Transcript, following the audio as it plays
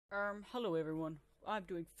Hello everyone. I'm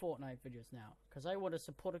doing Fortnite videos now, because I want to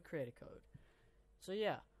support a creator code. So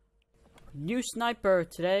yeah. New sniper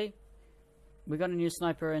today. We got a new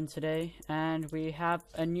sniper in today, and we have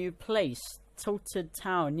a new place. Tilted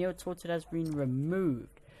Town. Neo Tilted has been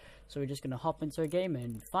removed. So we're just gonna hop into a game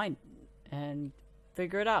and find and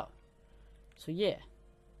figure it out. So yeah.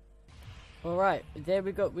 Alright, there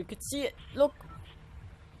we go. We could see it. Look.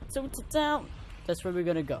 Tilted Town. That's where we're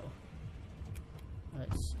gonna go.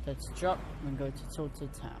 Let's drop and go to Tilted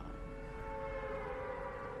Town.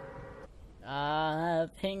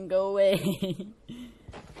 Ping away.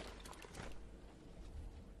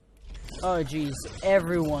 Oh jeez,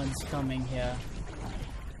 everyone's coming here.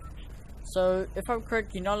 So if I'm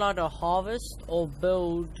correct, you're not allowed to harvest or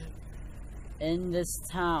build in this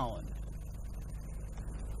town.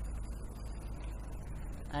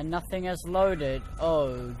 And nothing has loaded.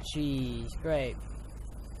 Oh jeez, great.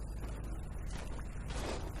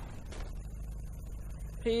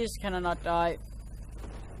 Please, can I not die?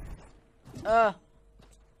 Run!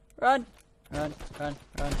 Run, run, run,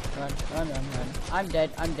 run, run, run, run. I'm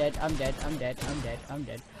dead, I'm dead, I'm dead, I'm dead, I'm dead, I'm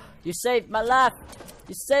dead. You saved my life!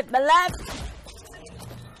 You saved my life!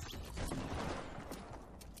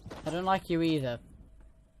 I don't like you either.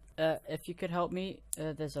 If you could help me,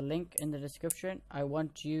 there's a link in the description. I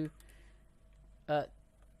want you...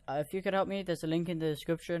 if you could help me, there's a link in the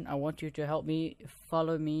description. I want you to help me,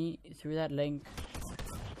 follow me through that link,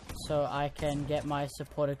 so I can get my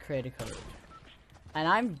supporter creator code. And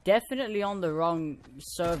I'm definitely on the wrong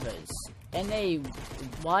servers.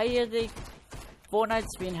 Why are they...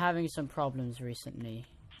 Fortnite's been having some problems recently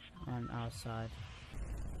on our side.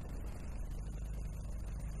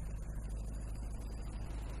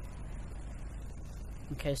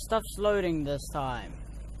 Okay, stuff's loading this time.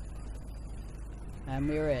 And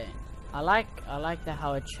we're in. I like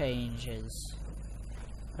how it changes.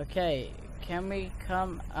 Okay. Can we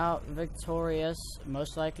come out victorious?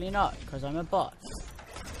 Most likely not, because I'm a bot.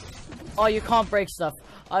 Oh, you can't break stuff.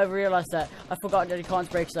 I realized that. I forgot that you can't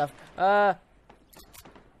break stuff.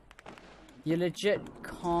 You legit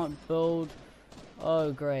can't build.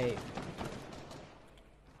 Oh, great.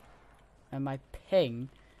 And my ping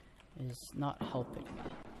is not helping me.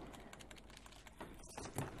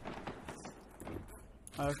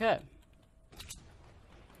 Okay.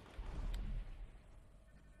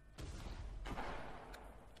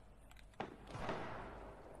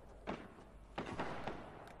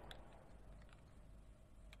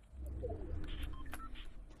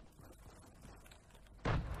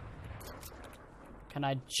 Can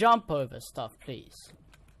I jump over stuff, please?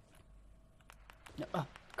 No. Oh,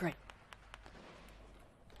 great.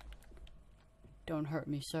 Don't hurt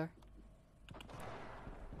me, sir.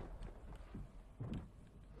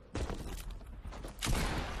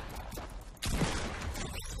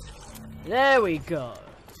 There we go.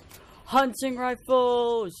 Hunting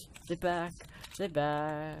rifles. Sit back. Sit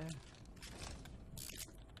back.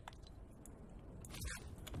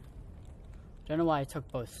 Don't know why I took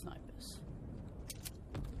both snipers.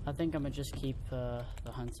 I think I'm gonna just keep the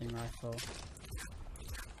hunting rifle.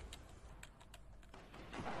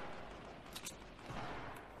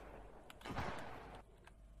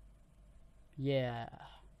 Yeah.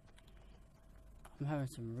 I'm having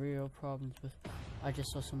some real problems with... I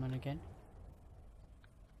just saw someone again.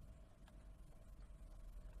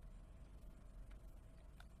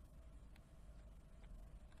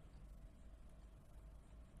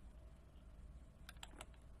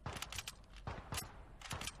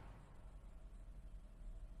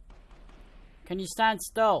 Can you stand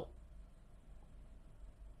still?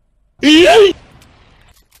 I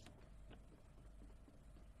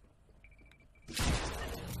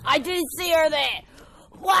didn't see her there!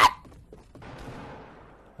 What?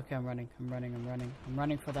 Okay, I'm running, I'm running, I'm running. I'm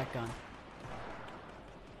running for that gun.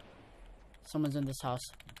 Someone's in this house.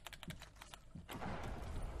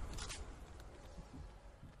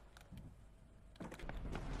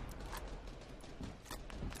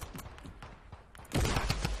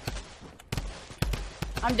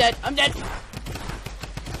 I'm dead, I'm dead!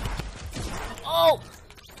 Oh!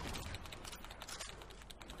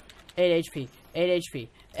 8 HP, 8 HP,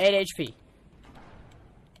 8 HP.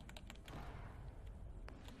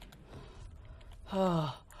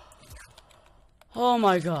 Oh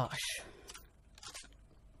my gosh.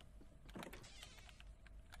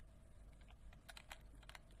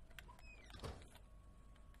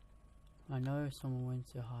 I know someone went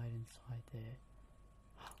to hide inside there.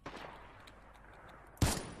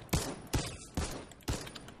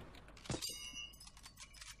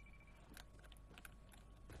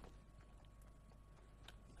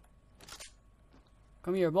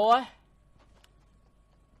 Come here, boy.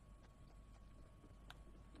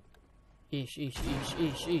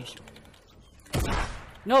 Eesh.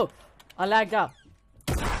 No! I lagged out.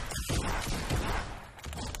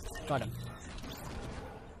 Got him.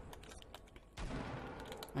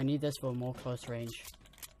 I need this for more close range.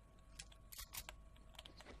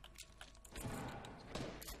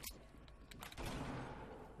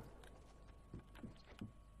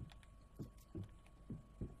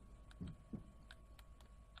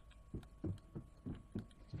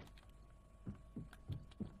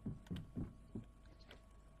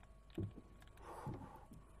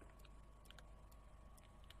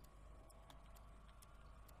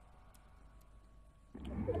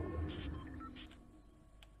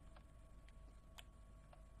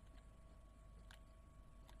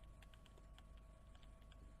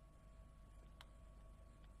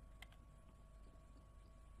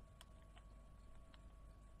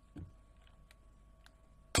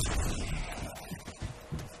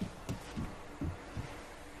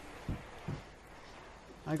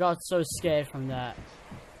 I got so scared from that.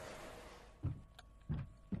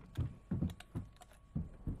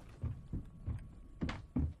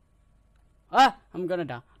 Ah! I'm gonna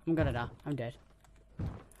die. I'm dead.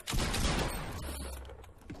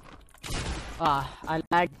 Ah, I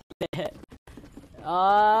lagged it.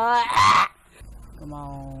 Come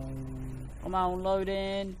on, load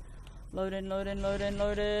in. Load in.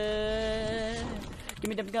 Give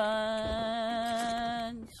me them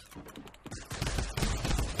guns.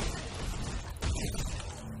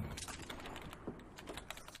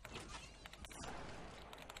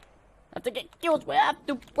 I have to get killed where I have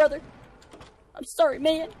to, brother. I'm sorry,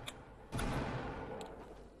 man.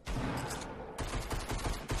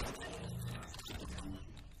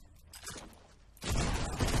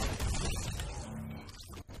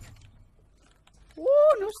 Woo,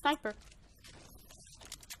 no sniper.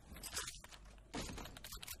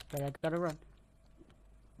 But I gotta run.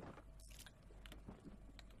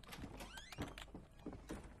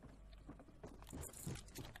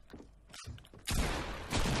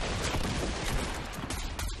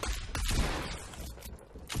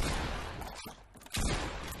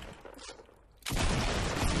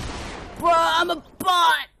 Bro, I'm a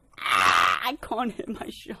bot! Ah, I can't hit my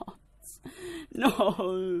shots.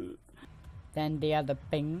 No. Then the other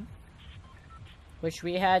ping. Wish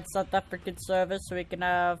we had South African service so we can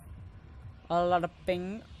have a lot of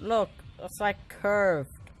ping. Look, it's like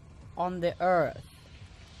curved on the earth.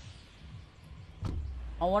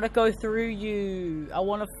 I want to go through you. I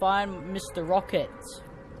want to find Mr. Rocket.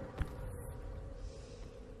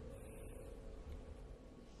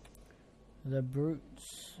 The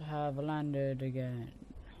brutes have landed again.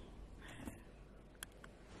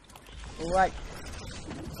 Right.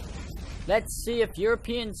 Let's see if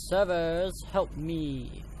European servers help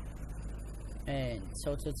me in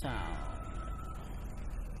Tota Town.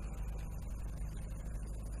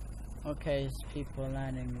 Okay, there's people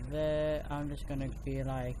landing there. I'm just gonna be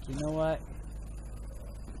like, you know what?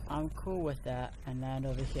 I'm cool with that and land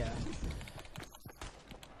over here.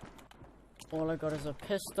 All I got is a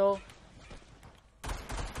pistol.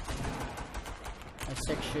 A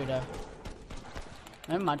 6-shooter.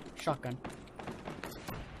 Never mind, shotgun.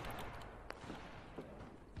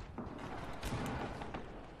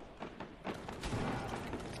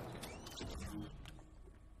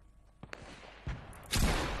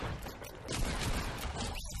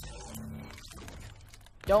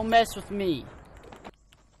 Don't mess with me.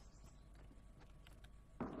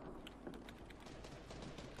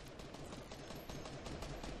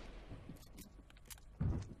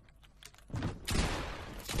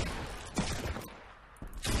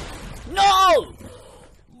 No!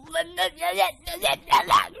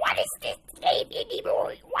 What is this game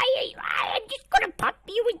anymore? Why are you? I'm just gonna pop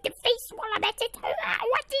you in the face while I'm at it.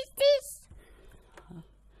 What is this?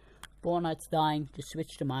 Fortnite's dying. Just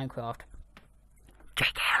switch to Minecraft.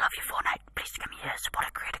 JK, I love you, Fortnite. Please give me a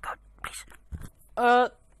support creator code, please.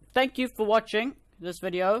 Thank you for watching this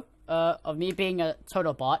video of me being a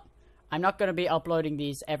total bot. I'm not gonna be uploading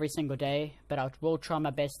these every single day, but I will try my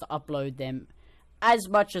best to upload them as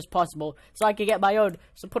much as possible so I can get my own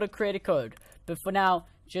supporter creator code. But for now,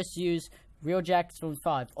 just use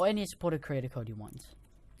RealJax5 or any supporter creator code you want.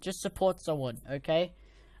 Just support someone, okay?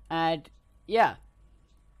 And yeah,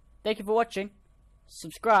 thank you for watching.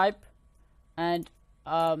 Subscribe, and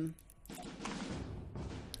I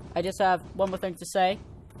just have one more thing to say.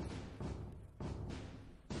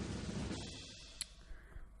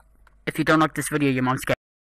 If you don't like this video, your mom's gay.